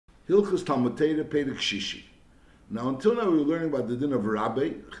Hilchus Talmud Torah Perek Shishi. Now, until now, we were learning about the din of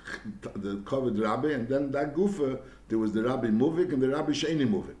Rabbi, the covered Rabbi, and then that Gufa, there was the Rabbi Muvik and the Rabbi Sheini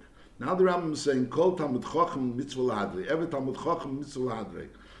Muvik. Now the Rambam is saying, Kol Talmud Chacham Mitzvah Lahadrei. Every Talmud Chacham Mitzvah Lahadrei.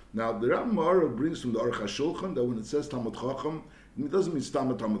 Now, the Rambam brings from the Aruch HaShulchan that when it says Talmud Chacham, it doesn't mean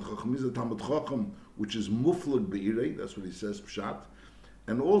Stam Talmud Chacham. It means the Talmud Chacham, which is Muflag Be'irei. That's what he says, Pshat.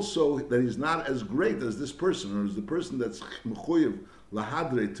 And also that he's not as great as this person, or as the person that's Mechuyev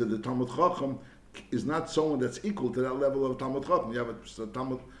Lahadrei to the Talmud Chacham, is not someone that's equal to that level of Talmud Chacham. You have a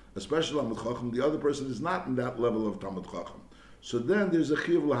special Talmud Chacham, the other person is not in that level of Talmud Chacham. So then there's a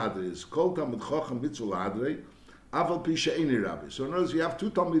Chiv Lahadrei. It's called Talmud Chacham Mitzvah Lahadrei, Aval Pi She'eni Rabbi. So in other words, you have two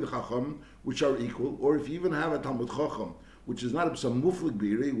Talmud Chacham which are equal, or if you even have a Talmud Chacham which is not some Muflik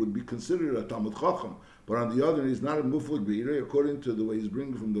Be'irei, it would be considered a Talmud Chacham, but on the other hand, he's not a Muflik Be'irei, according to the way he's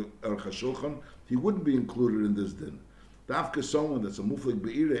bringing from the Aruch HaShulchan, he wouldn't be included in this din. Dafka someone that's a muflik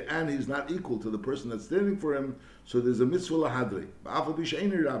be'ireh and he's not equal to the person that's standing for him, so there's a mitzvah lahadrei. Ba'afal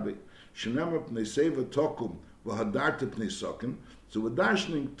b'she'eni rabbi, shenemar pnei seva tokum v'hadarta pnei sokim. So we're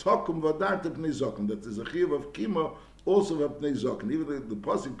darshaning tokum v'hadarta pnei zokim. That there's a chiv of kima also v'pnei zokim. Even the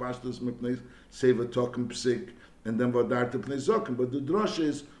pasuk pashtus mipnei seva tokum psik and then v'hadarta pnei zokim. But the drosh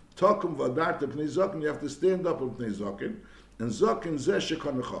is tokum v'hadarta pnei zokim. You have to stand up on pnei zokim, and zokim zeh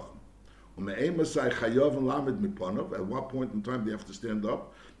shekon chacham. At what point in time do you have to stand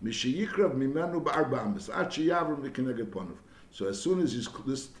up? So as soon as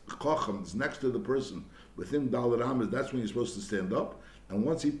this chacham is next to the person within Dalar Amos, that's when you're supposed to stand up. And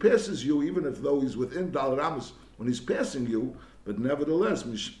once he passes you, even if though he's within Dalar Amos, when he's passing you, but nevertheless,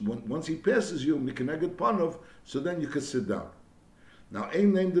 once he passes you, mikeneged panov, so then you can sit down. Now,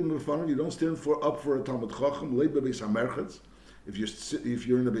 ein named in Mefanov, you don't stand up for a Talmud Chacham, leiba beis hamerchetz. If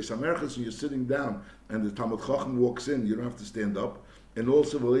you're in the Beis HaMerches and you're sitting down and the Talmud Chacham walks in, you don't have to stand up. And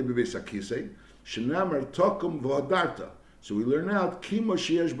also v'lei b'beis hakisei, shenamar tokum v'hadarta. So we learn out kimo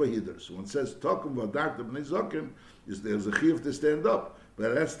sheyesh b'hider. So when it says tokum v'hadarta b'nei zokim, there's a chiyuv to stand up.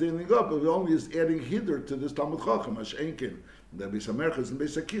 But that's standing up, it only is adding hider to this Talmud Chacham. Ash einkin. The Beis HaMerches and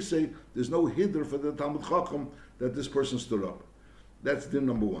Beis hakisei, there's no hider for the Talmud Chacham that this person stood up. That's din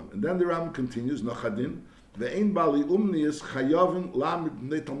number one. And then the Ram continues, nachadin. Even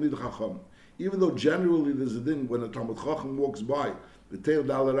though generally there's a din when a Talmud Chacham walks by, the Teil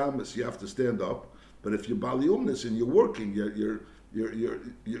Dalar Amos, you have to stand up. But if you're Bali Umnis and you're working, you're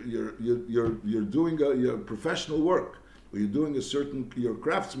doing your professional work, or you're a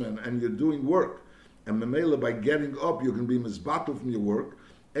craftsman and you're doing work, and Memela by getting up you can be mizbatu from your work.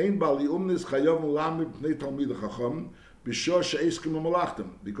 Ein Bali Umnis Chayavim Lamid Pnei Talmid Chacham. Because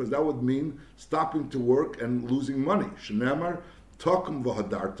that would mean stopping to work and losing money. Shenamar tokum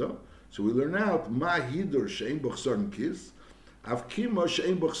v'hadarta. So we learn out ma hidur she'ein b'chsarn kis, av kima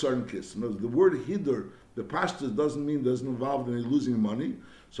she'ein b'chsarn kis. The word hidur, the pashtus doesn't involve any losing money.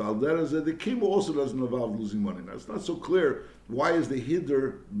 So al derech zeh the kima also doesn't involve losing money. Now it's not so clear why is the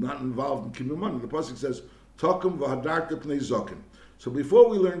hidur not involved in kima money. The pasuk says tokum v'hadarta pnei zokim. So before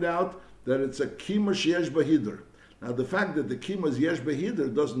we learned out that it's a kima sheyesh b'hidur. Now, the fact that the kima is yesh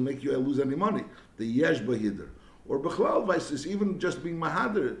behider doesn't make you lose any money. The yesh behider. Or bechlal vices, even just being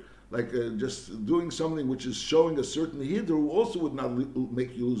mahader, like just doing something which is showing a certain hider, also would not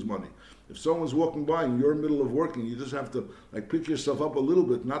make you lose money. If someone's walking by and you're in the middle of working, you just have to pick yourself up a little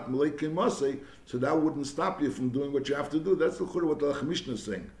bit, not malei kemasei, so that wouldn't stop you from doing what you have to do. That's the chura what the Mishnah is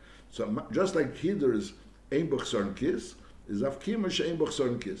saying. So just like hider is ein b'chsarn kis, is avkima she'ein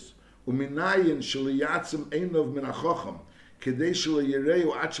b'chsarn kis. Uminayin sheliyatzim einov min hachacham kedei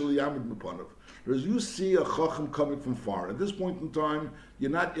sheliyireyu ad sheliyamid mepanov. Whereas you see a chacham coming from far. At this point in time, you're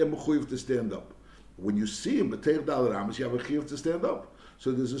not mechuyev to stand up. When you see him, b'teir dalar amos, you have a chiyuv to stand up.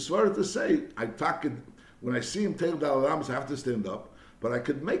 So there's a svara to say, when I see him teir dalar amos, I have to stand up. But I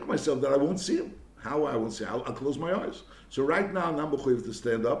could make myself that I won't see him. How I won't see him? I'll close my eyes. So right now, I'm not mechuyev to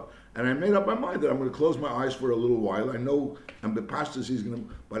stand up. And I made up my mind that I'm going to close my eyes for a little while. I know, and the pashtus, he's going to,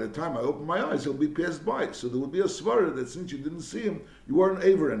 by the time I open my eyes, he'll be passed by. So there will be a svara that since you didn't see him, you weren't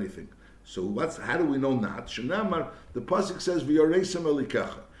over anything. So how do we know not? Shenamar, the pasuk says, v'yaresim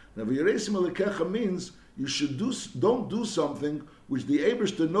elikecha. Now, v'yaresim elikecha means you don't do something which the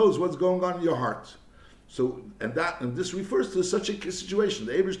Eibishter knows what's going on in your heart. So, and this refers to such a situation.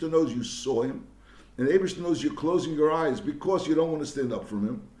 The Eibishter knows you saw him, and the Eibishter knows you're closing your eyes because you don't want to stand up from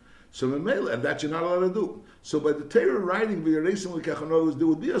him. So and that you're not allowed to do. So by the Torah writing v'yaresim l'kecha, there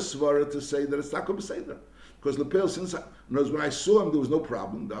would be a svara to say that it's not going to say that. Because Lepel, when I saw him, there was no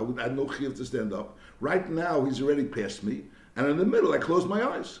problem. I had no chiyuv to stand up. Right now, he's already past me, and in the middle, I closed my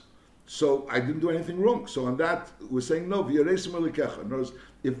eyes. so I didn't do anything wrong. So on that, we're saying no, v'yaresim elikecha. In other words,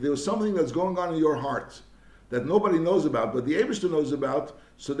 if there was something that's going on in your heart that nobody knows about, but the Eibishter knows about,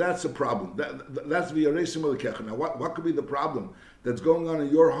 so that's a problem. That's v'yaresim elikecha. Now, what could be the problem that's going on in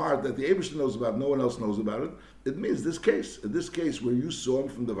your heart that the Eibishter knows about, no one else knows about it? It means this case. In this case, where you saw him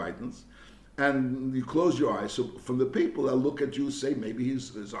from the Vitans, and you close your eyes. So from the people that look at you, say maybe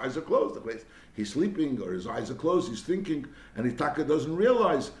his eyes are closed. He's sleeping, or his eyes are closed. He's thinking, and Itaka doesn't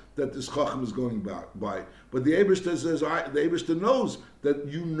realize that this chacham is going by. But the Eibishter says, the Eibishter knows that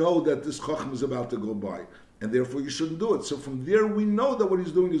you know that this chacham is about to go by, and therefore you shouldn't do it. So from there, we know that what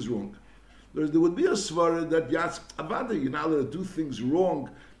he's doing is wrong. There would be a svara that you're not allowed to do things wrong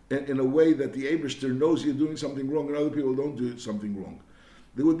in a way that the Eibishter knows you're doing something wrong, and other people don't do something wrong.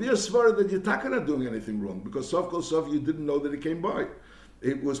 There would be a svara that you're not doing anything wrong, because sof kol sof you didn't know that it came by.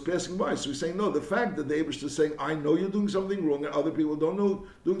 It was passing by. So we're saying, no, the fact that the Eibishter is saying, I know you're doing something wrong, and other people don't know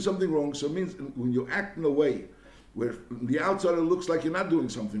doing something wrong, so it means when you act in a way where from the outside it looks like you're not doing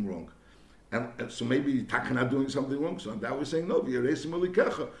something wrong. And so maybe you're not doing something wrong. So on that we're saying, no, v'yaresim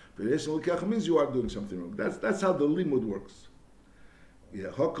elikecha. V'yaresim elikecha means you are doing something wrong. That's how the limud works. Yeah,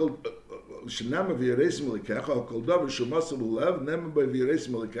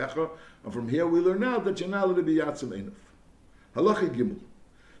 and from here we learn now that you're not allowed to be yatzim einav. Halacha gimel.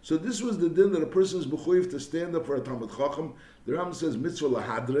 So this was the din that a person is b'chuyev to stand up for a Talmud Chacham. The Rambam says mitzvah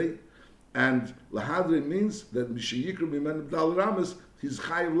lahadrei, and lahadrei means that mishayikra b'men b'dal ramas he's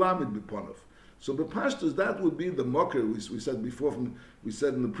chayiv lamid b'ponav. So b'pashtus that would be the mocker we said before. We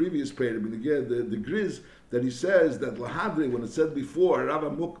said in the previous period, the griz that he says that lahadrei, when it said before Rabbi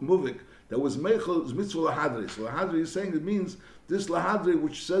Muvik that was meichel is mitzvah lahadrei. So lahadrei is saying it means this lahadrei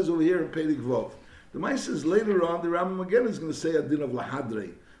which says over here in Perek Vov. The Ma'aseh is later on, the Rambam again is going to say a din of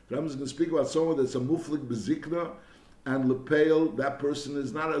lahadrei. The Rambam is going to speak about someone that's a muflik bezikna, and lepeil, that person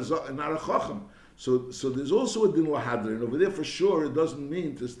is not a chacham. So there's also a din lahadrei, and over there for sure it doesn't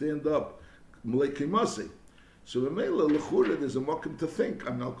mean to stand up Malekei Maseh. So Mela Lechura, there's a mokum to think.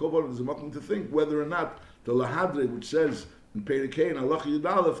 I mean, there's a mokum to think whether or not the lahadrei, which says in Perek and Halacha Yud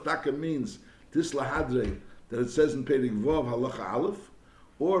Aleph, taka means this lahadrei that it says in Perek Vav Halacha Aleph,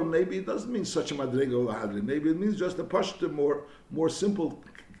 or maybe it doesn't mean such a madrega of lahadrei. Maybe it means just a pashta, more simple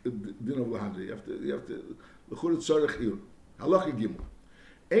din of lahadrei. You have to Lechura Tzarech Ir Halacha Gimel.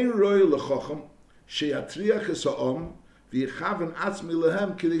 Ein roi lechacham sheyatriach es ha'om v'yichaven atzmi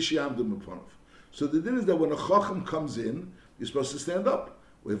lehem kidei sheyamdu meponav. So the din is that when a chacham comes in, you're supposed to stand up.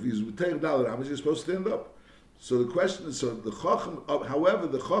 If he's Teich Dal Ramas, you're supposed to stand up. So the question is, so the chacham, however,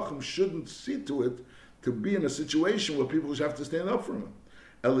 the chacham shouldn't see to it to be in a situation where people have to stand up for him.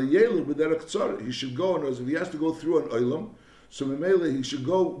 Eliyelu b'derech tzara, he should go, and if he has to go through an oilam, so Memele, he should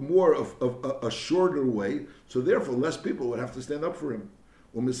go more of a shorter way, so therefore less people would have to stand up for him.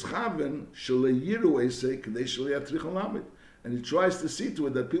 U'mischaven sheleyiru esei k'dei sheleyatrich lamed, and he tries to see to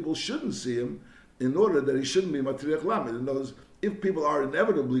it that people shouldn't see him, in order that he shouldn't be matriach lamed. In other words, if people are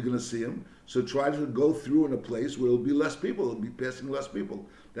inevitably going to see him, so try to go through in a place where it'll be less people, it'll be passing less people.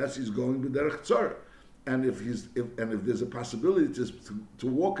 That's he's going b'derech tzara. And if there's a possibility to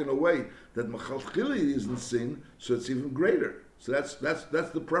walk in a way that machalchili isn't seen, so it's even greater. So that's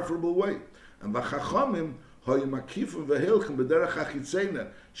the preferable way. And v'chachamim hoyu makifim v'hilchim b'derech hachitzena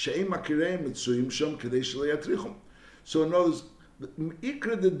she'im makireim mitzuyim sham kedei shleyatrichum. So in other words,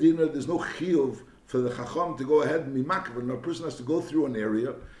 ikra the dinner, there's no chiyuv for the chacham to go ahead and be makif, and a person has to go through an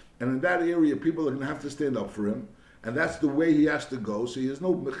area, and in that area people are going to have to stand up for him, and that's the way he has to go. So there's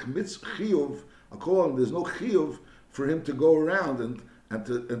no chiyuv. There's no chiyuv for him to go around and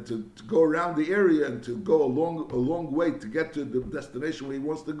to go around the area and to go a long way to get to the destination where he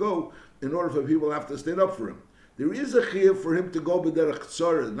wants to go, in order for people to have to stand up for him. There is a chiyuv for him to go b'derech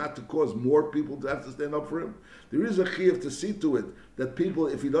tzara, not to cause more people to have to stand up for him. There is a chiyuv to see to it that people,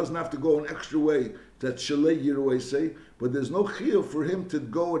 if he doesn't have to go an extra way, that shalei yiruei say, but there's no chiyuv for him to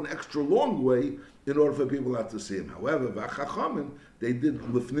go an extra long way in order for people not to see him. However, v'achachamim, they did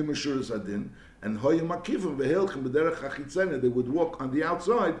lifnim ashuras adin, and hoyim makifim v'helchim b'derech hachitzena, they would walk on the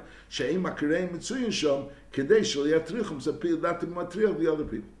outside, she'im makireim mitzuyin sham, kedei shel yatrichum, so not to matriach the other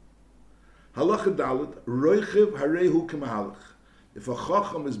people. Halacha dalet, roichiv harehu k'mahalach. If a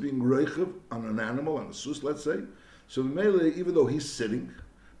chacham is being roichiv on an animal, on a sus, let's say, so even though he's sitting,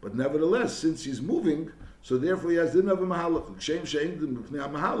 but nevertheless, since he's moving, so therefore he has din of a mahalach.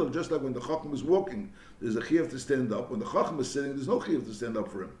 Just like when the chacham is walking, there's a chiyuv to stand up. When the chacham is sitting, there's no chiyuv to stand up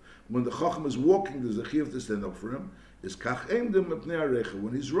for him. When the chacham is walking, there's a chiyuv to stand up for him. Is kach eimdim mepnei arecha.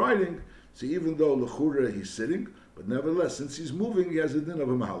 When he's riding, so even though l'chura he's sitting, but nevertheless, since he's moving, he has a din of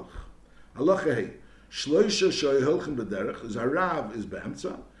a mahalach. Halacha hey, shloisha shoyholchem b'derech, is harav is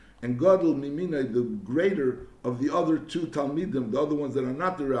be'emtza, and Gadol Mimine, the greater of the other two Talmidim, the other ones that are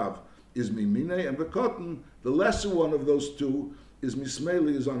not the Rav, is Mimine, and Bekotten, the lesser one of those two, is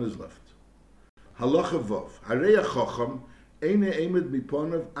Mismeli, is on his left. Halacha Vov, Hareya Chacham, Eine Emed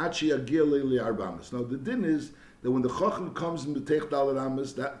Miponav, Achi Agir Leili Arbamas. Now the din is that when the Chacham comes in the Teich Dalet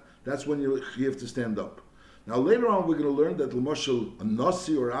Amas, that's when you have to stand up. Now later on we're going to learn that l'moshel a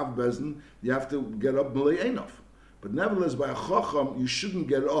nasi or av bezin, you have to get up malei enof. But nevertheless, by a chacham, you shouldn't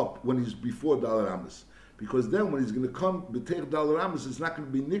get up when he's before Dalet Amas, because then when he's going to come b'teich Dalet Amas, it's not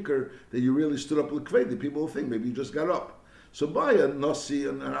going to be nicker that you really stood up l'kvedi. People will think maybe you just got up. So by a nasi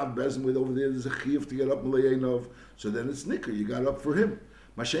and an av bezin with over there, there's a chiyuv to get up malei enof. So then it's nicker. You got up for him.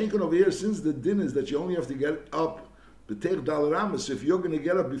 Mashenkin over here, since the din is that you only have to get up b'teich Dalet Amas, so if you're going to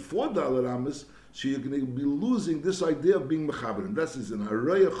get up before Dalet Amas, so you're going to be losing this idea of being mechaber. And that's in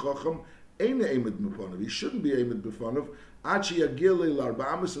Haraya Chacham, Eine Emet Mefonov. He shouldn't be Emet Mefonov, Achi Yagir Leil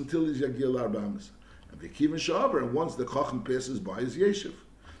Arba'amis, until he's Yagir Arba'amis. And V'kivin Sha'avar, and once the Chacham passes by, is Yeshiv.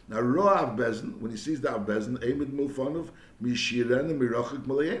 Now, Ro'av Bezin, when he sees the Av Bezin, Emet Mefonov, Mishiren and Mirachik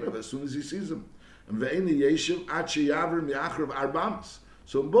Malayenov, as soon as he sees him. And Ve'ene Yeshiv, Achi Yavar Mi'achrav Arba'amis.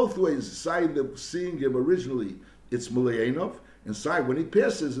 So in both ways, side of seeing him originally, it's Malayenov. Inside, when he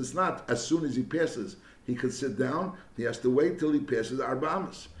passes, it's not as soon as he passes. He could sit down. He has to wait till he passes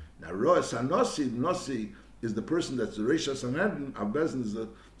Arba'amis. Now, Ro'as HaNasi, Nasi is the person that's the Reish HaSanhedrin. Avbezin is the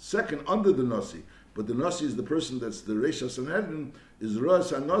second under the Nasi. But the Nasi is the person that's the Reish HaSanhedrin, is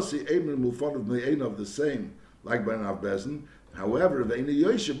Ro'as HaNasi, Eimen Mulfonov Me'enov, the same, like by an Avbezin. However, if Eini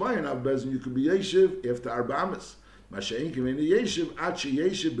Yeshiv by an Avbezin, you could be Yeshiv after Arba'amis. Masha'inkim Eini Yeshiv, Achi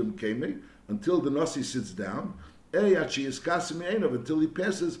Yeshiv B'mkemei, until the Nasi sits down. Until he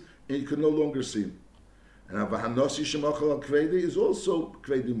passes and you can no longer see him. And Avahanosi Shemachal al Kvedi is also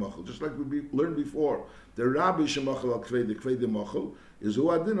Kvedi Machal, just like we learned before. The Rabbi Shemachal al Kvedi, Kvedi Machal, is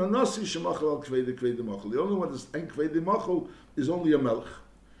Uadin Anosi Shemachal al Kvedi, Kvedi Machal. The only one that's ain't Kvedi Machal is only a Melech.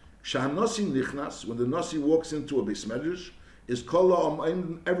 Shahanosi Nichnas, when the Nasi walks into a Beis Medrash, is Kol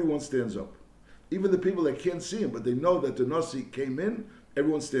everyone stands up. Even the people that can't see him, but they know that the Nasi came in,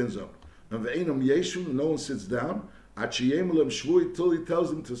 everyone stands up. And ve'enam yeshu, no one sits down. Achiyemulem shvui, till he tells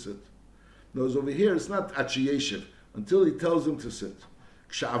them to sit. Notice over here, it's not achiyeshiv, until he tells them to sit.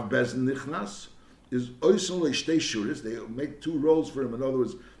 Kshav bezin nichnas is oison leishtei shuris. They make two rows for him. In other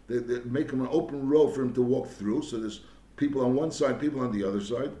words, they make him an open row for him to walk through. So there's people on one side, people on the other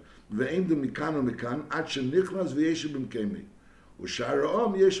side. Ve'emdem mikanu mikan, acha nichnas ve'yeshiv b'mkemi.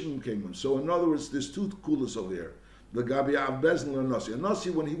 U'shara'om yeshiv b'mkemi. So in other words, there's two kulas over here. The Gabi Av Bezin and Nasi. And Nasi,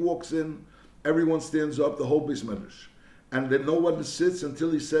 when he walks in, everyone stands up, the whole Beis Medrash. And then no one sits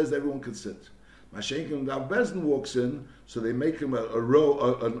until he says everyone can sit. Mashenkin Av Bezin walks in, so they make him a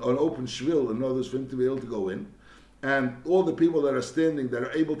row, an open shvil, in order for him to be able to go in. And all the people that are standing, that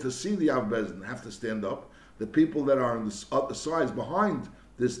are able to see the Av Bezin, have to stand up. The people that are on the sides behind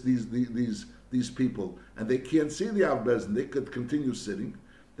these people, and they can't see the Av Bezin, they could continue sitting.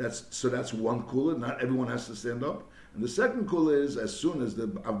 That's one kula. Not everyone has to stand up. And the second kula is, as soon as the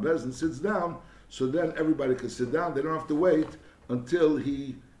Av Bezin sits down, so then everybody can sit down. They don't have to wait until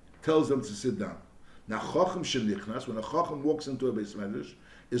he tells them to sit down. Now, Chacham Shenichnas, when a Chacham walks into a Beis Medrash,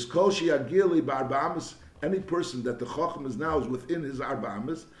 is Kol She'agili Ba'arba'amis. Any person that the Chacham is within his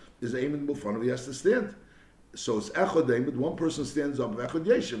Arba'amis, is Eimen B'fanov, he has to stand. So it's Echad Eimen, one person stands up, Echad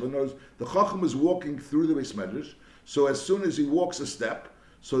Yeshiv. In other words, the Chacham is walking through the Beis Medrash, so as soon as he walks a step,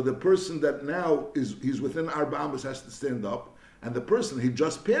 so the person that now he's within Arba'amis has to stand up, and the person he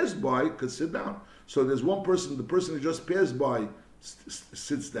just passed by could sit down. So there's one person, the person he just passed by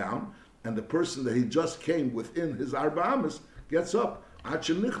sits down, and the person that he just came within his Arba'amis gets up.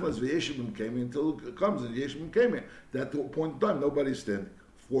 Until it comes, and Yeshim came. At that point in time, nobody's standing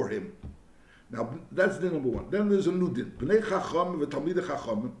for him. Now, that's din number one. Then there's a new din. B'nei Chacham v'Talmidei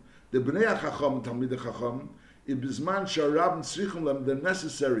Chacham. The B'nei Chacham and Talmidei Chacham, Ibizman Sharab and Tzrichim, they're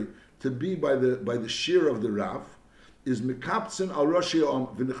necessary to be by the shear of the Rav, is Mikaptzen al Roshi Om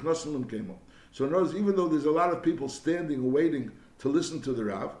v'Nichnosim Kemo. So in other words, even though there's a lot of people standing and waiting to listen to the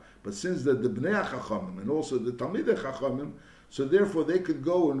Rav, but since the Bnei Chachamim and also the Talmidei Chachamim, so therefore they could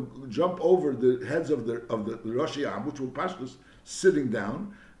go and jump over the heads of the Roshi Am, which were pashtus, sitting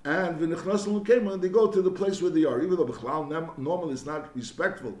down, and v'Nichnosim Kemo, and they go to the place where they are. Even though B'chlal normally it's not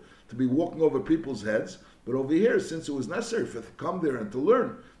respectful to be walking over people's heads, but over here, since it was necessary for them to come there and to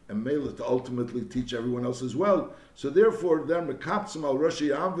learn, and Mela to ultimately teach everyone else as well, so therefore, they're mekaptzim al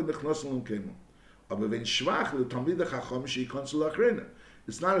Roshi Am v'Nichnosim Kemo. Aber wenn schwach the Talmidei Chacham she'yikonsu la'achreina.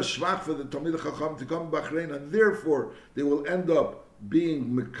 It's not a shvach for the Talmidei Chacham to come b'achreina, and therefore they will end up being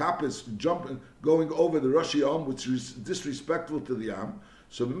mekapis, jumping, going over the Roshi Am, which is disrespectful to the Am.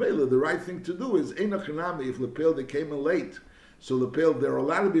 So Mela, the right thing to do is Einachinami, if Lepel they came in late. So Lepel, they're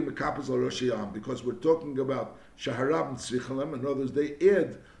allowed to be Mekapas al Rosh Yam, because we're talking about Shaharab and Tzrichalim, and others, they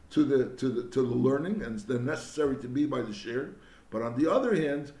add to the learning, and they're necessary to be by the share. But on the other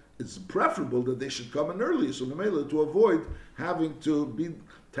hand, it's preferable that they should come in early, so Mela, to avoid having to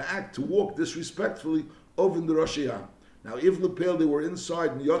walk disrespectfully over in the Rosh Yam. Now, if Lepel they were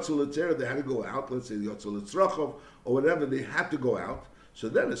inside and Yotzal L'Tzera, they had to go out. Let's say Yotzal L'Tzrachov or whatever, they had to go out. So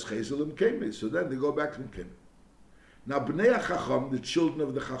then it's Chezelim Kemi. So then they go back to Kemi. Now, Bnei HaChacham, the children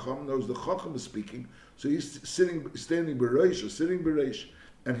of the Chacham, knows the Chacham is speaking. So he's standing Bereish or sitting Bereish,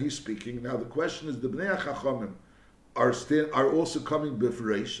 and he's speaking. Now the question is, the Bnei HaChachamim are also coming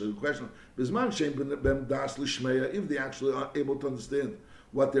Bereish. So the question, Bizman Shem Ben Das Lishmeya, if they actually are able to understand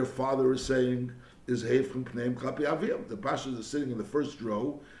what their father is saying, is Heifrim Pneim Klapi Avim. The Pashas are sitting in the first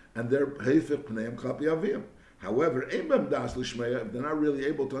row, and they're Heifrim Pneim Klapi Avim. However, Ein Bem Das Lishmeya, if they're not really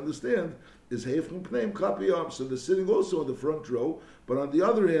able to understand, is Heifrim Pneim Klapi Avim. So they're sitting also in the front row, but on the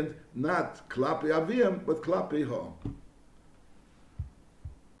other end, not Klapi Avim, but Klapi Ha.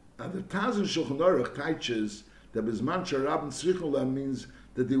 Now the Taz in Shulchan Aruch teaches that Bizman Sharab and Tzrichula means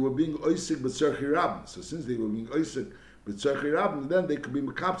that they were being Oisik B'Tzarchi Rabin. So since they were being Oisik B'Tzarchi Rabin, then they could be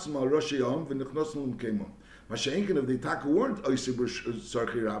Mekapsim al Rosh Yom v'Nechnosim L'Mkeimon. Mashenkin, if they taka weren't Oisik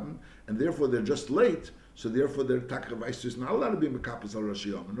B'Tzarchi Rabin, and therefore they're just late, so therefore their taka Vaisu is not allowed to be Mekapsim al Rosh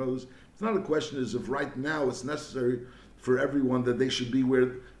Yom. In other words, it's not a question as if right now it's necessary for everyone that they should be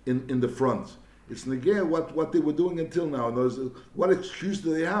where in the front. It's negay what they were doing until now. In other words, what excuse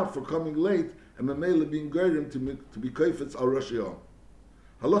do they have for coming late and Mamela being Gerim to be Kaifetz al Rosh Yom?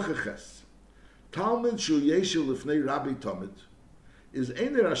 Halacha Ches. Talmud Shul Yeshil Lifnei Rabbi Talmud is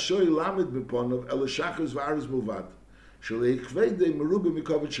Einer Ashoy Lamed Beponov Elishachas V'Aris Mulvad Shalei Kvei Meruba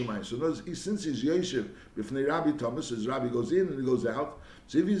Mikovet Shemayim. So since he's Yeshiv B'Fnei Rabbi Talmud, his Rabbi goes in and he goes out.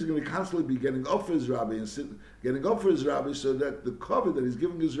 So if he's going to constantly be getting up for his Rabbi and getting up for his Rabbi, so that the cover that he's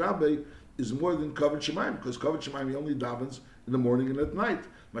giving his Rabbi is more than Kovet Shemayim, because Kovet Shemayim he only davens in the morning and at night.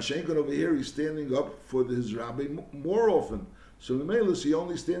 Mashenkin over here, he's standing up for his Rabbi more often. So the Melis, he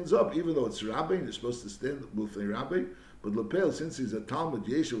only stands up, even though it's Rabbi, and he's supposed to stand with the Rabbi. But Lepel, since he's a Talmud,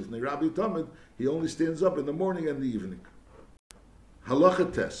 Yeshiv with the Rabbi Talmud, he only stands up in the morning and the evening.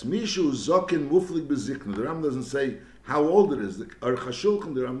 Halacha Tes. Mishu Zokin Muflik Bezikna. The Ram doesn't say how old it is. The Aruch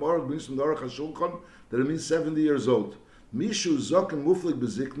HaShulchan, the Ramar brings from the Aruch HaShulchan that it means 70 years old. Mishu Zokin Muflik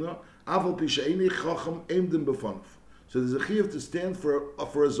Bezikna, Aval Pishaini Chacham Eimdim Befonov. So there's a chiyuv to stand for a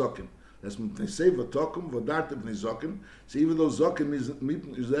zokin. That's when they say v'tokum v'dartem v'nei zokin. So even though zokin means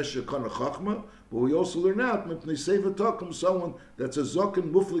yuzesh shekana chachma, but we also learn out when say v'tokum, someone that's a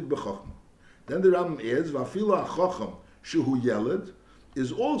zokin muflik b'chachma. Then the Rambam adds v'afila hachacham shehu yeled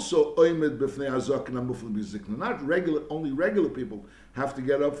is also oimed b'fnei hazokin hamuflik b'zikna. Not regular, only regular people have to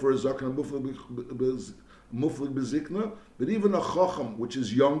get up for a zokin muflik b'zikna, but even a chacham which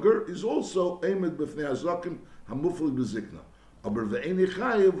is younger is also oimed b'fnei hazokin hamuflik b'zikna. Aber ve'eni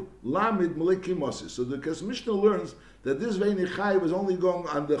chayiv lamid maleki masi. So the Mishnah learns that this ve'eni chayiv is only going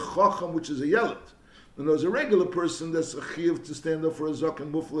on the chacham, which is a yelet. And there's a regular person that's a chayiv to stand up for a zok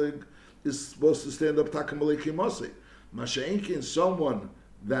and muflig is supposed to stand up taka maleki masi. Masha'inkin, someone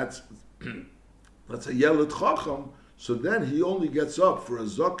that's a yelet chacham, so then he only gets up for a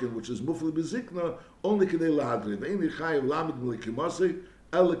zokin, which is muflig b'zikna, only kedei lahadri. Ve'eni chayiv lamid maleki masi,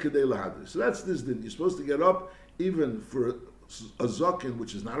 ela kedei lahadri. So that's this din. You're supposed to get up even for a zokin,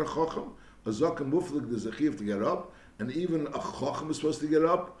 which is not a chacham. A zokin muflik, there's a chiv to get up, and even a chacham is supposed to get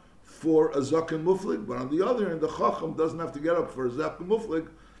up for a zokin muflik. But on the other hand, the chacham doesn't have to get up for a zokin muflik.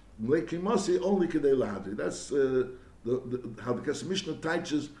 Mleiki masi only kedei lahadri. That's how the Kesef Mishnah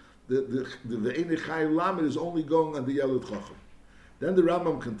teaches the ve'eni chayiv lamed is only going on the yellow chacham. Then the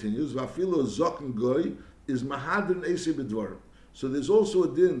Rambam continues, va'afilo zokin goy is mahadrin esi b'dvarim. So there's also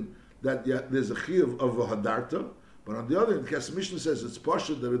a din that there's a chiv of a hadarta. But on the other hand, Kesef Mishnah says it's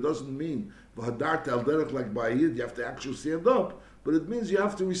pashut that it doesn't mean v'hadarta al derech like ba'ayid, you have to actually stand up, but it means you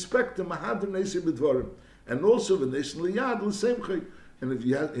have to respect the mahadr neisi b'dvarim. And also v'nesin liyad l'semchei. And if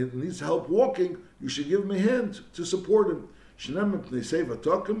he needs help walking, you should give him a hand to support him. Shneim mipnei seva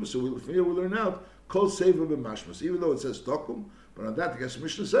tokum, so we learn out, kol seva b'mashmas. Even though it says tokum, but on that, the Kesef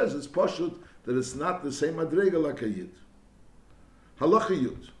Mishnah says it's pashut that it's not the same madrega like a yid. Halacha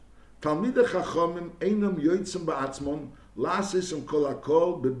yud. Talmidei Chachamim einam yoitzim ba'atzmon la'asisem kol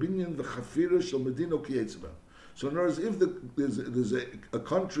hakol bebinyan v'chafira shel medina kiyetzba. So in other words, if there's a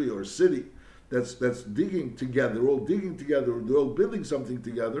country or a city that's digging together, they're all digging together, they're all building something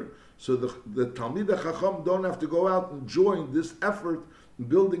together, so the Talmidei Chacham don't have to go out and join this effort in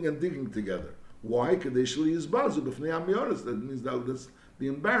building and digging together. Why? Kadeshli is bazu b'fnei amiyaris. That means that be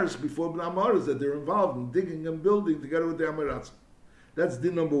embarrassed before Bnei Amaras that they're involved in digging and building together with the Amaratzim. That's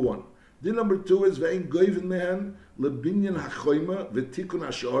din number one. Din number two is ve'en goyven mehen lebinyan hachoyma v'tikun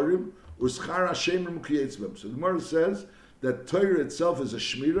hashorim uschar hashemer mukyetzvem. So the Gemara says that Torah itself is a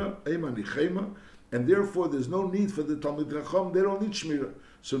shmira, ema nichema, and therefore there's no need for the Talmud Chacham. They don't need shmira.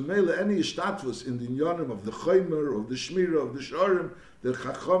 So mele any ishtatvus in the inyanim of the choymer, of the shmira, of the shorim, the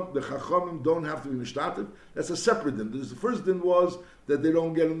Chachamim don't have to be mishtativ. That's a separate din. The first din was that they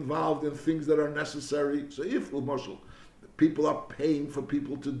don't get involved in things that are necessary. So if Moshe, people are paying for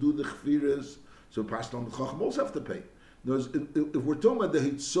people to do the chfiras, so Talmud Chacham also have to pay. If we're talking about the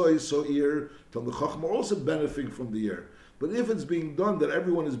hitzoy so'ir, Talmud Chacham are also benefiting from the year. But if it's being done that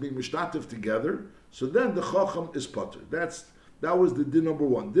everyone is being mishtativ together, so then the Chacham is potter. That was the din number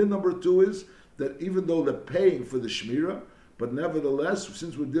one. Din number two is that even though they're paying for the shmira, but nevertheless,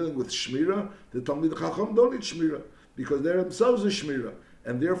 since we're dealing with shmira, the Talmid Chacham don't need shmira because they themselves are shmira,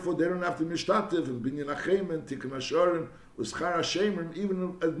 and therefore they don't have to mishtativ and binyan achem and tikkun hasharim uschar hashemer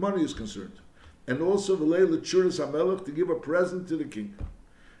even as money is concerned, and also v'lei l'tzuras hamelech to give a present to the king.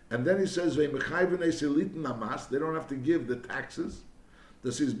 And then he says ve'mechayven eselitin namas, they don't have to give the taxes.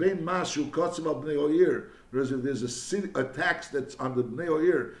 This is bein mas shu kotzav al bnei oyer. Whereas if there's a tax that's on the bnei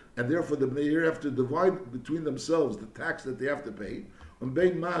oyer, and therefore the bnei oyer have to divide between themselves the tax that they have to pay. And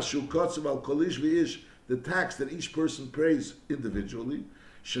bein mas shu kotzav al kolish v'ish, the tax that each person pays individually.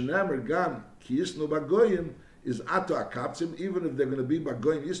 Shenamer gam ki yisnu bagoyim is ato akaptzim. Even if they're going to be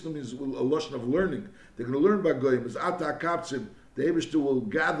bagoyim, yisnu means a loshon of learning. They're going to learn bagoyim. Is ato akaptzim. The Eibishter will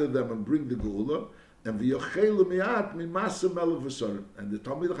gather them and bring the geula. And v'yochelu mi'at mimasa melech v'sorim. And the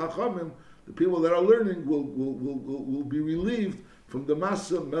Talmid Chachamim, the people that are learning, will be relieved from the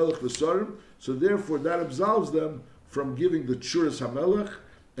masa melech v'sorim. So therefore, that absolves them from giving the tzuras hamelech,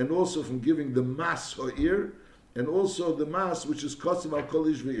 and also from giving the mas ha'ir, and also the mas which is kotzav al kol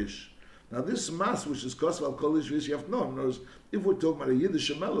ish v'ish. Now this mas which is kotzav al kol ish v'ish, you have to know. In other words, if we're talking about a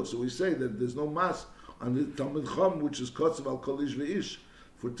Yiddish melech, so we say that there's no mas on the Talmid Chacham which is kotzav al kol ish v'ish.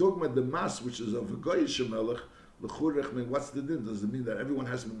 If we're talking about the mas, which is of a goyish melech, l'churech, what's the din? Does it mean that everyone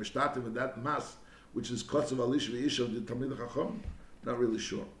has to be mishtativ in that mas, which is kotzav alish v'ish of the Talmid Chacham? Not really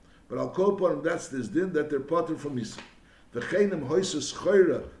sure. But I'll call upon that's this din that they're potter from misa. V'cheinem hoises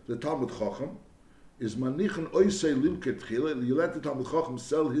choyra the Talmud Chacham is manichen oisei limke tchila. You let the Talmud Chacham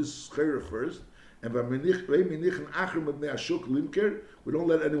sell his choyra first, and v'menichen achrim b'nei ashuk limker. We don't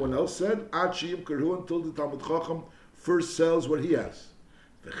let anyone else sell. Ad sheyim kerhu until the Talmud Chacham first sells what he has.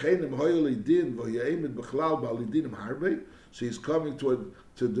 So he's coming to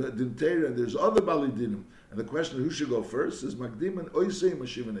the din Torah, and there's other balidinim. And the question of who should go first is Magdim and Oisei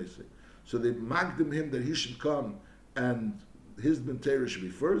Mashiv and Eisei. So they magdim him that he should come and his din Torah should be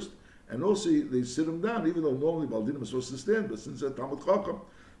first. And also they sit him down, even though normally balidinim are supposed to stand, but since they're Talmud Chacham,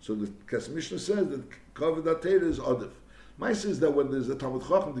 so the Mishnah says that Kavod HaTorah is Adif. My says that when there's a Talmud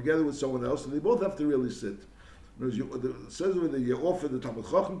Chacham together with someone else, and they both have to really sit. It says that you offer the Talmud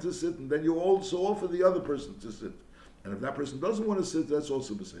Chacham to sit, and then you also offer the other person to sit. And if that person doesn't want to sit, that's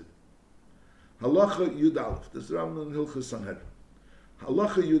also beseder. Halacha Yud Aleph. This is Rambam in Hilchos Sanhedrin.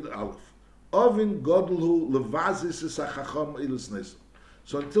 Halacha Yud Aleph. Ovin Godlhu Levazis is Chacham Ilus Nesel.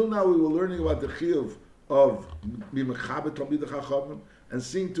 So until now we were learning about the chiyuv of Mimechabet Talmid Chachamim and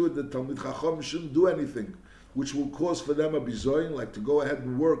seeing to it that Talmid Chachamim shouldn't do anything which will cause for them a bizoyin, like to go ahead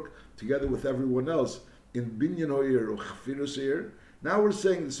and work together with everyone else in binyan ho'ir or chafirus ho'ir. Now we're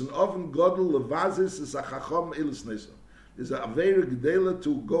saying it's an oven godel levazis is a chacham ilus nesa. Is a aveira gedela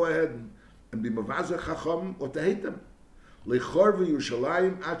to go ahead and be mavazah chacham or to hate them. Lechor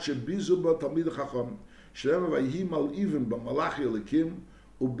v'Yerushalayim at shebizu ba talmid chacham shlema vayhi mal'ivim ba malachi elikim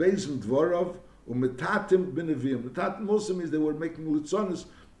ubeizim dvorav umetatim b'neviim. Metatim also means they were making litzonis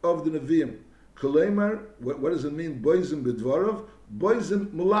of the neviim. Kolemar, what does it mean? Boizim b'dvorav,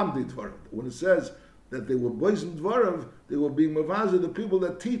 boizim mulamdi dvorav. When it says that they were boys and dvarav, they were being mavazah, the people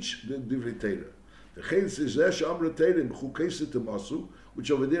that teach the divrei Torah. The Chen says Zesh Amra Torah in Chukei Temasu,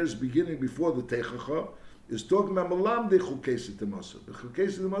 which over there is beginning before the Teichacha, is talking about Malam de Chukei Temasu. The Chukei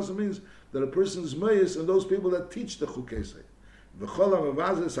Temasu means that a person is mayas and those people that teach the Chukei. V'chol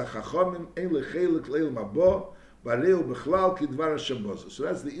ha-mavazah ha-chachamim ein lechelik leil mabo bareu b'chlal kidvar ha-shabboza. So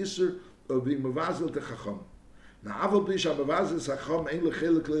that's the issur of being mavazah to chacham. Now, Aval Pisha Mavazis Hacham Ein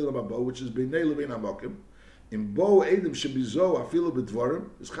Lechelik Leil Mabo, which is Beinei Levein Hamokim, in Bo Edom Shebizo Afilu B'Dvarim,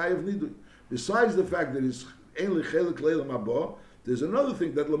 is Chayav Nidui. Besides the fact that it's Ein Lechelik Leil Mabo, there's another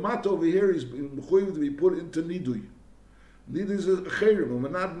thing that Lamata over here is mechuyev to be put into Nidui. Nidui is a Chayrim.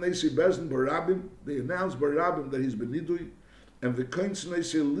 Umanad Nesi Bezin Barabim, they announce Barabim that he's been Nidui, and the Koinz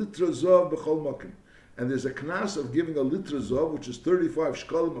Nesi Litra Zov B'Chol Mokim. and there's a knas of giving a litra zov, which is 35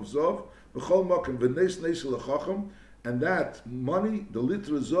 shkalim of zov, b'chol makom v'nes nes l'chacham, and that money, the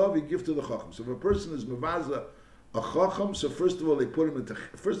litra zov, you give to the chacham. So if a person is mevaza a chacham, so first of all they put him into,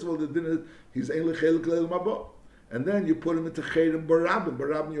 first of all the dinner, he's ein lechelik leil mabo, and then you put him into chayrim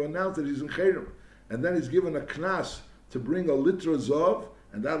barabim, you announce that he's in chayrim, and then he's given a knas to bring a litra zov,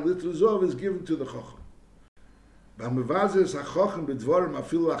 and that litra zov is given to the chacham. So before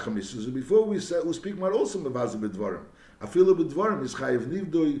we speak about also mevaza b'dvarim. Afilu b'dvarim is chayiv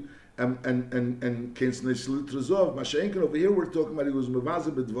nivdoi and kens nes litra zov. Masha'enken over here we're talking about he was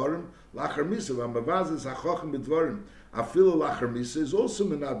mevaza b'dvarim lachar misa. Mevaza is hachachim b'dvarim. Afilu lachar misa is also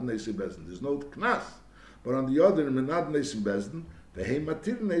menad nesi bezdin. There's no knas, but on the other menad nesi bezdin v'hei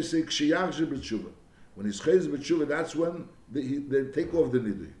matir nesi k'shiyachze b'tshuva. When he's chayz b'tshuva, that's when they take off the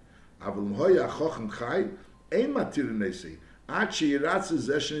nidui. Aval m'hoya hachachim chay. In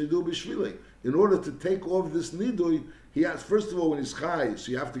order to take off this nidui, he has, first of all, when he's chai, so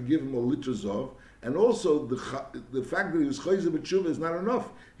you have to give him a litra zov, and also the fact that he was chayze b'tshuva is not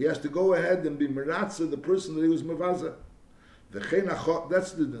enough. He has to go ahead and be meratza the person that he was mevaza.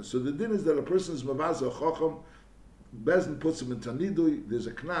 That's the din. So the din is that a person is mevaza a chacham, Bezdin puts him into nidui. There's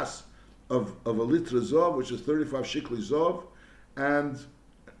a knas of a litra zov, which is 35 shikli zov, and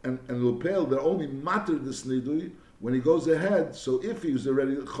Lupel, they're only matter this nidui when he goes ahead. So if he was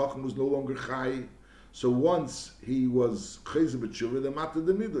already, Chacham was no longer chai. So once he was chayze b'tshuva, they matter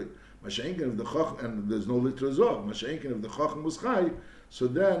the nidui. Masha'enken of the Chacham, and there's no litra zov. Masha'enken of the Chacham was chai. So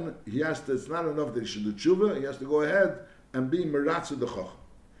then he has to, it's not enough that he should do tshuva, he has to go ahead and be meratza the Chacham.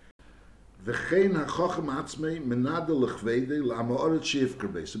 V'chein ha'chacham atzmei menada l'chveide la'ama'oret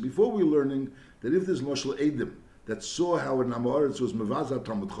she'ifker. So before we're learning that if there's moshel edim, that saw how an Amoritz was mevaza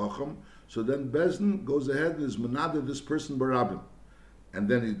Talmud Chacham, so then Bezdin goes ahead and is menada this person barabim, and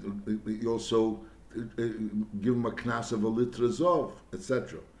then he also give him a knas of a litra zov,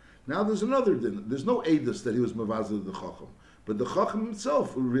 etc. Now there's another din. There's no edus that he was mevaza the Chacham, but the Chacham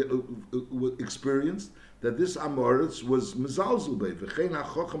himself experienced that this Amoritz was mezalzel bei v'chein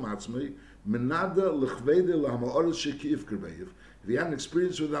ha'chacham atzmei menada l'chveide la'amoritz she'ki'ifker bei. If he had an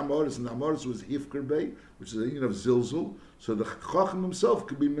experience with Amoritz, and Amoritz was Hifker Bey, which is a union of Zilzul, so the Chacham himself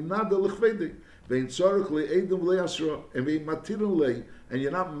could be Menada L'chvede, Vein Tzorach Le'edem Le'asra, and Vein Matirin Le, and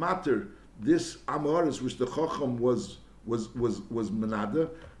you're not matter this Amoritz, which the Chacham was Menada,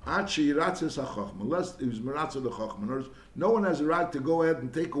 Ad She'iratzes HaChacham, unless he was Meratza the Chacham. In other words, no one has a right to go ahead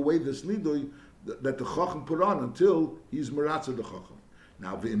and take away this Nidui that the Chacham put on until he's Meratza the Chacham.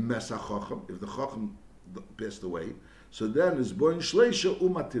 Now, Ve'im Mes HaChacham, if the Chacham passed away, so then is boin shleisha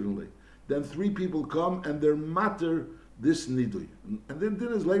umatirle. Then three people come and they're matter this nidui. And then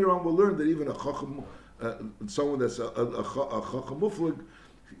is later on we'll learn that even a chacham, someone that's a chacham muflig,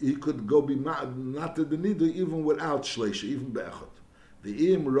 he could go be matter the nidui even without shleisha, even be'echot.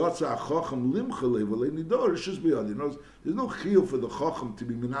 The im rotza chacham limchale v'le nidor shus biyadi. There's no chiyuv for the chacham to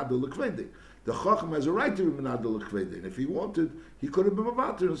be minada l'kvede. The chacham has a right to be menada l'kvede, and if he wanted, he could have been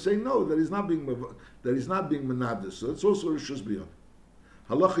mavater and say no, that he's not being menada. So that's also rishus biyad.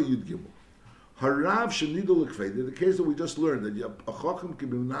 Halacha yud gimel. Harav shenidu l'kvede. The case that we just learned that a chacham can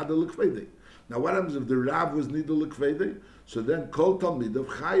be menada l'kvede. Now, what happens if the rav was nidu l'kvede? So then kol talmidav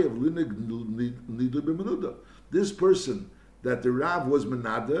chayav linig nidu b'menuda. This person that the rav was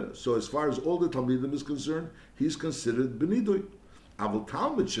menada, so as far as all the talmidim is concerned, he's considered benidui. Aval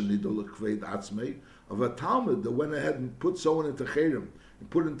Talmud shenidu l'kveid atzmei, of a Talmud that went ahead and put someone into chayrim and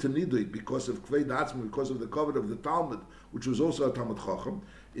put into nidui because of kveid atzmei, because of the covet of the Talmud, which was also a Talmud Chacham,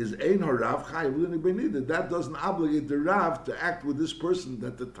 is ein harav chayiv linig benidui. That doesn't obligate the rav to act with this person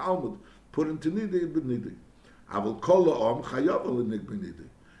that the Talmud put into nidui benidui. Aval kol ha'am chayav linig benidui.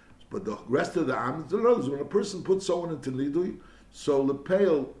 But the rest of the am, when a person puts someone into nidui, so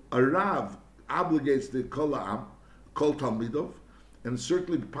lepeil a rav obligates the kol ha'am, kol talmidov, and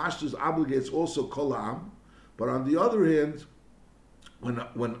certainly Pashtus obligates also kol ha'am. But on the other hand, when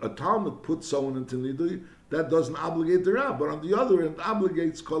a Talmud puts someone into nidui, that doesn't obligate the rav. But on the other hand,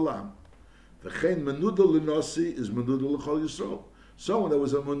 obligates kol ha'am. V'chein menuda l'nosi is menuda l'chol Yisrael. Someone that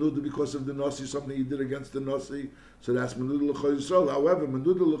was a menuda because of the nosi, something he did against the nosi, so that's menuda l'chol Yisrael. However,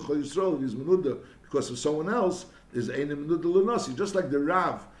 menuda l'chol Yisrael, if he's menuda because of someone else, is ein menuda l'nosi. Just like the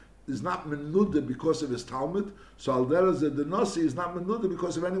rav is not menuda because of his Talmud, so al derech the nasi is not menuda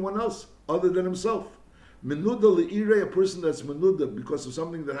because of anyone else other than himself. Menuda le'irei, a person that's menuda because of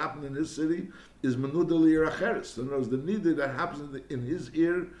something that happened in his city, is menuda le'ir acheres. In other words, the nida that happens in his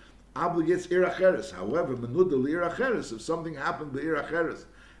ear obligates ir acheres. However, menuda le'ir acheres, if something happened to ir acheres,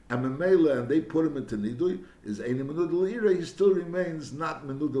 and Memela, and they put him into Nidui, is Eini Menudel Ira, he still remains not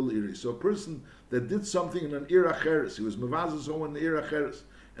Menudel Iri. So a person that did something in an Ira Cheres, he was Mevazah someone in Ira Cheres,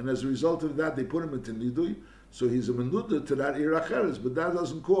 and as a result of that, they put him into Nidui, so he's a Menudel to that Ira Cheres, but that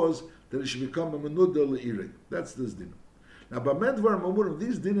doesn't cause that he should become a Menudel Iri. That's this din. Now, by Medvar Mamurim,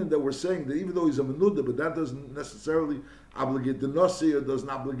 these dinim that we're saying that even though he's a Menudel, but that doesn't necessarily obligate the Nasi, or doesn't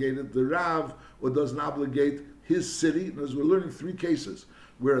obligate the Rav, or doesn't obligate his city. As we're learning 3 cases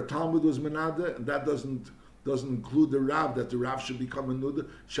where a Talmud was Menada, and that doesn't include the Rav, that the Rav should become a Nuda,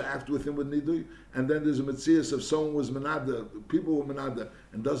 should act with him with Nidui. And then there's a Metzias if someone was Menada, people were Menada,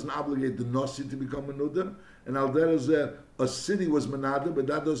 and doesn't obligate the Nasi to become a Nuda. And Al-Der is a city was Menada, but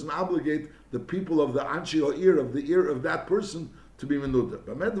that doesn't obligate the people of the Anshi or ear of that person to be Menuda.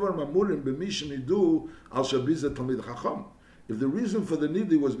 B'medvar Mamurim b'mishin Nidu al Shabiza Talmid Chacham. If the reason for the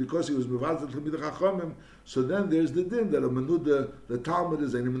Nidi was because he was Mevazah Talmid Chachamim, so then there's the din that a Menuda, the Talmud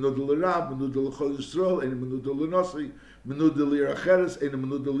is any Menuda l'Rab, Menuda l'Chol Yisrael, any Menuda l'Nasi, Menuda l'Iracheres, any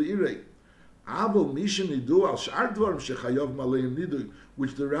Menuda l'Irei. Avol mishin Nidu al Sh'ar Dvarim shechayav Maleim Nidui,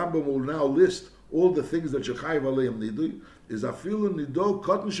 which the Rambam will now list all the things that shechayav Aleim Nidui, is afilu Nido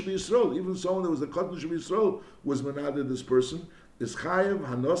Katan Sheb Yisrael. Even someone that was a Katan Sheb Yisrael was Menada this person, is chayav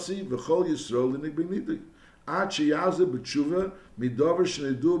Hanasi v'Chol Yisrael l'Nig Nidui. Until he's chayzer b'tshuva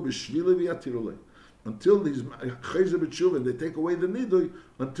and they take away the nidui,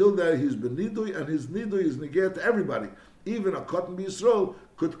 until that he's benidui and his nidui is negate to everybody. Even a cotton b'Yisrael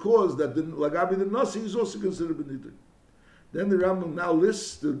could cause that the lagabi the nasi is also considered benidui. Then the Rambam now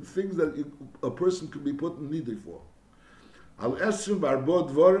lists the things that a person could be put in nidui for. Al esrim b'arbod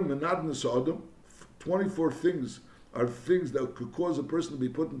dvarim menad nesodom. 24 things are things that could cause a person to be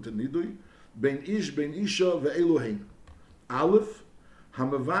put into nidui. Ben ish, ben isha, ve'elohein. Aleph,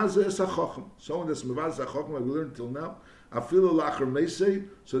 hamavaza es hachochem. Someone that's mavaza hachochem, like we learned till now. Afilu lacher meisei,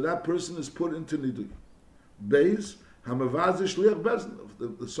 so that person is put into nidui. Beis, hamavaza shliach bezin.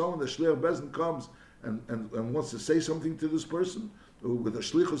 The someone that shliach bezin comes and wants to say something to this person, with a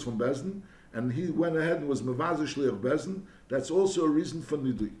shlichus from bezin, and he went ahead and was mavaza shliach bezin, that's also a reason for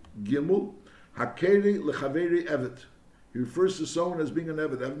nidui. Gimel, hakeri lechaveri evet. He refers to someone as being an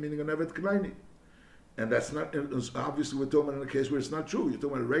Evet meaning an Evet Knaini. And that's not, obviously we're talking about in a case where it's not true. You're talking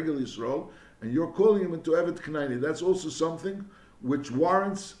about a regular Yisrael, and you're calling him into Evet Knaini. That's also something which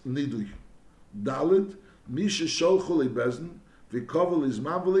warrants Nidui. Dalid, Misha Sholchuli Bezin, Vikovel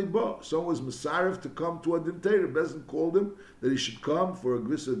Izman V'lei Bo. Someone was Masarif to come to a Dintera. Bezin called him that he should come for a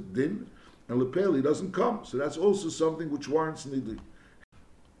Grissa Din, and Lepel, he doesn't come. So that's also something which warrants Nidui.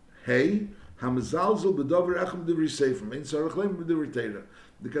 Hey, Hamazalzel b'dover echem divrei seifrim. Ein sarach leim b'divrei teira.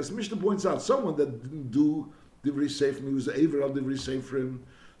 Because Mishnah points out someone that didn't do divrei seifrim, he was an aver al divrei seifrim,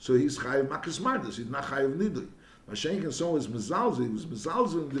 so he's chayav makas mardas. He's not chayav nidui. Mashenk and someone is mezalzel. He was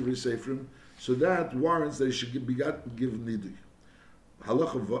mezalzel in divrei seifrim, so that warrants that he should give nidui.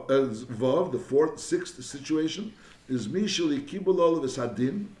 Halacha vav, the 6th situation is mishali kibul olav es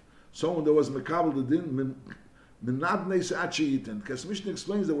hadin. Someone that was mekabel the din. Because Mishnah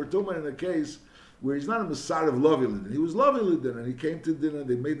explains that we're talking about in a case where he's not a Masar of Lovilidin. He was Lovilidin, and he came to dinner,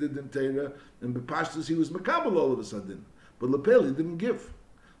 they made the din Teira, and Bepashtus he was Makabal all of a sudden. But Lepel he didn't give.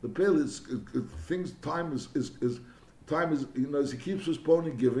 Lepel is things, time is, as he keeps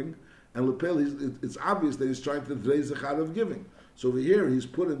postponing giving, and Lepel, it's obvious that he's trying to raise the chad of giving. So over here, he's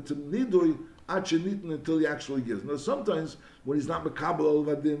put into Nidui, Achenitin, until he actually gives. Now sometimes, when he's not Makabal all of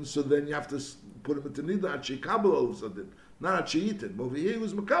a din, so then you have to put him into Nida, Achikabal all of a sudden. Not Achiyitin. But over here, he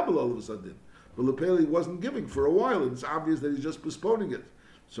was Makabal all of a sudden. But Lepel wasn't giving for a while, and it's obvious that he's just postponing it.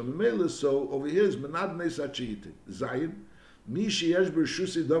 So Memela, so over here is Menad Nes Achiyitin. Zayin, Mishi Yeshber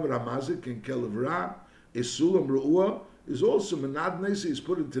Shusi Davar Hamazik, and Kelevra, Esulam Ru'ua, is also Menad Nes, he's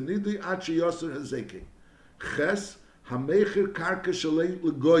put into Nidui, Achi Yosser Hazeke. Ches, Hamecher Karka Shalei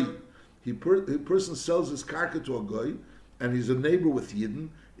Legoy. A person sells his karka to a goy, and he's a neighbor with Yidden,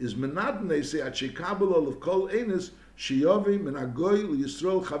 is menad neise at shekabel of kol enes shiyovi min agoy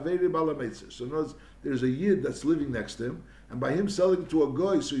liyisrael chaveri balametzah. So notice there's a Yid that's living next to him, and by him selling to a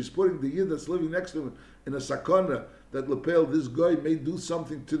goy, so he's putting the Yid that's living next to him in a sakana that lepel, this goy may do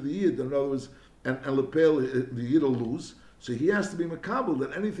something to the Yid. In other words, and lepel, the Yid will lose. So he has to be makabel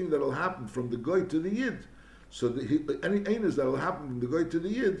that anything that will happen from the goy to the Yid, so any enes that will happen from the goy to the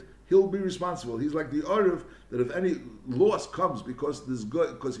Yid, he'll be responsible. He's like the Arav, that if any loss comes because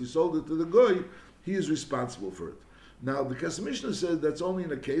he sold it to the goy, he is responsible for it. Now, the Kesef Mishnah says that's only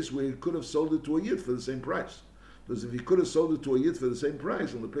in a case where he could have sold it to a Yid for the same price. Because if he could have sold it to a Yid for the same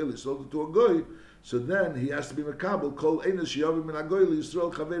price, and the Pele sold it to a goy, so then he has to be makabel, kol enes sheyavim min hagoy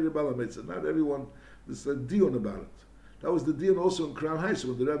liyisrael chaveri balametzah. Not everyone, there's a dion about it. That was the deal also in Crown High. So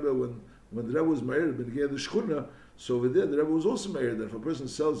when the Rebbe was married, the Shchuna, so over there the Rebbe was also married that if a person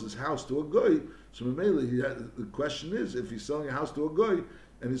sells his house to a goy, so the question is, if he's selling a house to a goy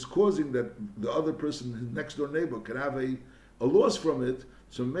and he's causing that the other person, his next door neighbor, can have a loss from it,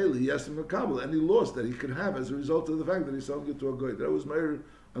 so he has to makabel any loss that he could have as a result of the fact that he's selling it to a goy. That was married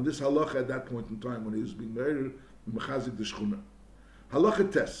on this halacha at that point in time when he was being married in Mechazik the Shchuna.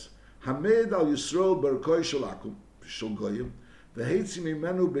 Halacha tes Hamed al Yisrael Barakoi Shalakum Shal Goyim V'Heitzi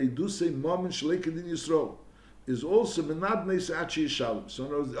Mimenu Beidusei Momen Shalekedin Yisrael is also Menad Neis Achi Yishalom. So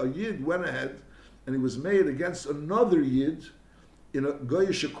in other words, a Yid went ahead and he was made against another Yid in a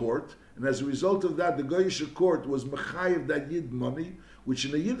Goyish court, and as a result of that, the Goyish court was Mechayev that Yid money, which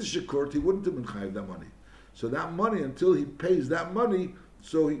in a Yiddish court he wouldn't have been Mechayev that money. So that money, until he pays that money,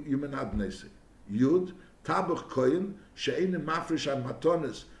 so you Menad Neis Yud Tabach Koyin She'ein Mafresh Ad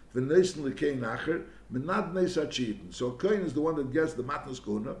Matonis V'Neisen L'Kein Acher Menad Neis Achitin. So a Koyin is the one that gets the Matnas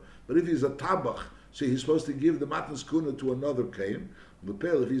Kuna, but if he's a Tabach, so he's supposed to give the Matnas Kuna to another Koyin.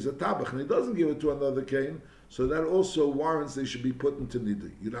 If he's a Tabach and he doesn't give it to another Koyin, so that also warrants they should be put into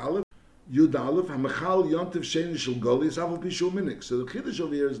Nidui. Yud Aleph Hamachal Yontiv Sheni Shel Goli is Aval Pishu Minik. So the Chiddush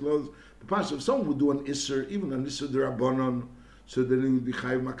over here is the pasuk. If someone would do an Isser, even an Isser D'Rabbanan, so then he would be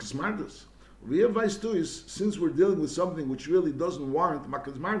Chayiv Makas Mardas. We have advice too is, since we're dealing with something which really doesn't warrant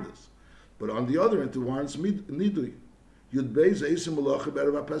Makas Mardas, but on the other end it warrants Nidui. Yud Beis Eisim Malacha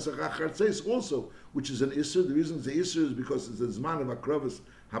B'Erev HaPesach HaChartzeis also, which is an Isser. The reason it's the Isser is because it's the Zman of HaKravas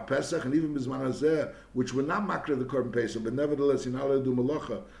HaPesach, and even Bizman Hazeh, which were not Makra the Korban Pesach, but nevertheless you're not allowed to do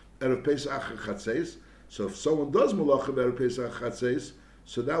Malacha Erev Pesach HaChartzeis. So if someone does Malacha Erev Pesach HaChartzeis,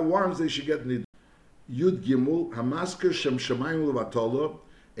 so that warrants they should get Nidui. Yud Gimel Hamasker Shem Shemayim Levatolo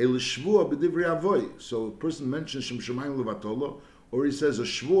El Shvua B'Divrei Avoy. So a person mentions Shem Shemayim Levatolo, or he says a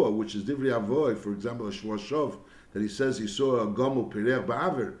Shvua, which is Divrei Avoy, for example, a Shvua Shov, that he says he saw a Gomel Perek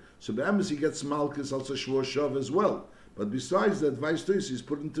Ba'aver. So Be'emes he gets Malkus also Shvua Shov as well. But besides that, vice versa, he's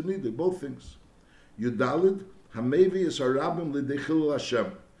put into Nidui, both things. Yudalid Hamevi is Harabim L'Dechil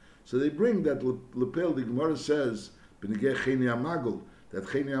Hashem. So they bring that Lepel, the Gemara says, B'negeh Cheni Amagol, that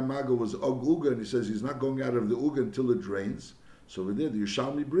Cheni Amagol was Og Uga, and he says he's not going out of the Uga until it drains. So over there, the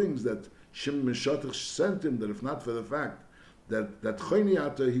Yerushalmi brings that Shimon Meshatach sent him, that if not for the fact that Cheni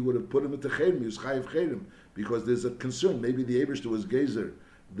Ata, he would have put him into Chedim, he was Chayiv Chedim, because there's a concern, maybe the Ebershter was Gezer,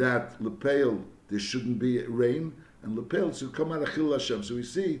 that Lepel, there shouldn't be rain, and Lepel should come out of Chil Hashem. So we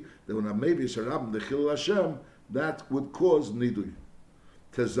see that when maybe it's Harabim, the Chil Hashem, that would cause Nidui.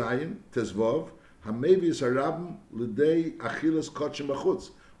 Tezayin, Tezvav, Hamevis Harabim L'dei Achilas Kotchim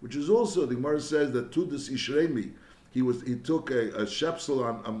Bachutz, which is also, the Gemara says that Tudas Ishremi, he took a shepsel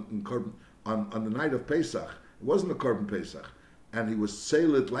on the night of Pesach. It wasn't a Korban Pesach, and he was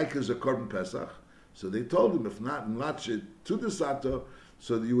sailed like as a Korban Pesach. So they told him, if not, to the Sato,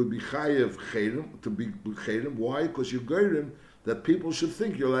 so that you would be chayev chayrim, to be chayrim. Why? Because you're geirim that people should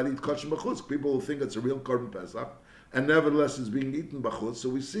think you're allowed to eat kachim b'chutz. People will think it's a real Korban Pesach, and nevertheless it's being eaten b'chutz. So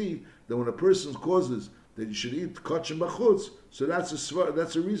we see that when a person causes that you should eat kachim b'chutz, so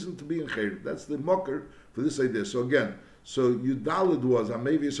that's a reason to be in chayrim. That's the mocker for this idea. So again, so Yudalid was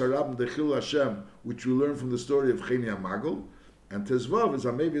Hamevis Harabim Dechil Hashem, which we learn from the story of Cheni Amagol, and Tezvav is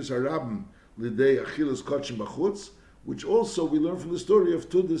Hamevis Harabim L'dei Achilas Kachim B'chutz, which also we learn from the story of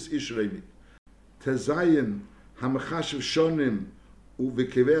Tudas Ishremi. Tezayin Hamachashiv Shonim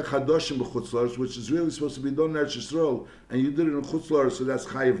Uvekevei Chadoshim B'chutz La'aretz, which is really supposed to be done in Eretz Yisrael, and you did it in Chutz La'aretz, so that's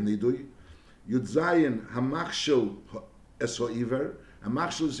Chayiv Nidui. Yudzayin Hamachshel Eso Iver.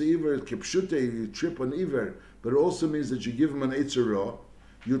 Hamachshel is Iver, Kipshute, you trip on Iver, but it also means that you give him an Eitzer Ra.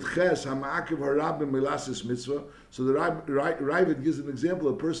 Yudches Hama'akiv Harabim Milasis Mitzvah. So the Ravid gives an example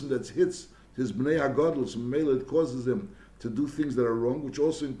of a person that hits his Bnei HaGodl, so Mela, it causes him to do things that are wrong, which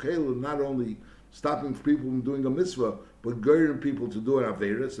also in Kalim not only stopping people from doing a mitzvah, but guiding people to do an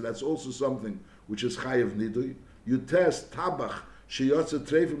Aveira, so that's also something which is Chayav Nidui. You test Tabach, Sheyotze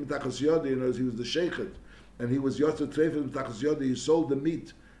Trefim Mitachas Yodi, you know, he was the Sheikhet, and he was Yotze Trefim Mitachas Yodi, he sold the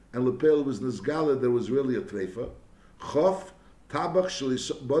meat, and Lepel was Nizgala, there was really a Trefa. Chof, Tabach,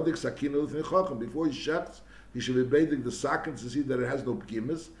 Bodik Sakina L'fnei Chacham, before he shechts, he should be bathing the sakin to see that it has no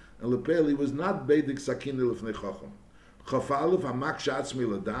pkimis, and Lepel, he was not bathing Sakina L'fnei Chacham. Chof Aleph, Hamak Shatzmi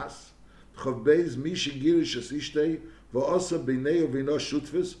Ladas, Chof Beis, Mishi Girish Asishtei, V'osa B'nei V'ino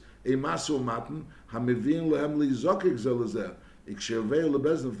Shutfis, Emasu Matan, Hamivin Lehem Lizokik Zelazeh, Ikshevei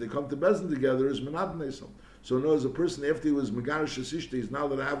Lebezin, if they come to Bezin together, is Menad Nesam. So in other words, a person, after he was Megarish Asishtei, he's now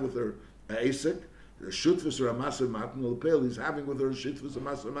allowed to have with her a Asik, a Shutfis or a Maser Matan, Lepel, he's having with her a Shutfis or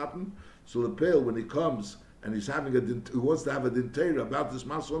Maser Matan, so Lepel, when he comes, and he's having he wants to have a dintera about this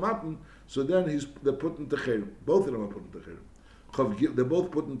Maser Matan, So then they're put into cherem. Both of them are put into cherem. They're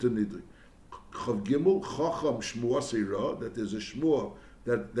both put into nidui. Chav Gimel, Chacham Shmua Seira, that there's a Shmua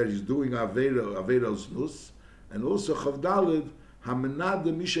that he's doing Avera Znus, and also Chav Dalid, Hamenad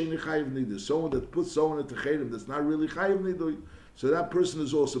Mishay Nechayiv Nidui, someone that puts someone into cherem that's not really Chayiv Nidui, so that person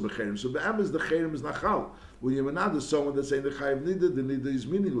is also Becherem. So Be'em is the cherem is Nachal. When you menad someone that's saying the Chayiv Nidui, the Nidui is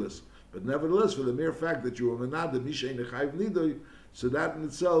meaningless. But nevertheless, for the mere fact that you are menad Mishay Nechayiv Nidui, so that in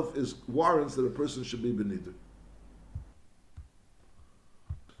itself warrants that a person should be benidui.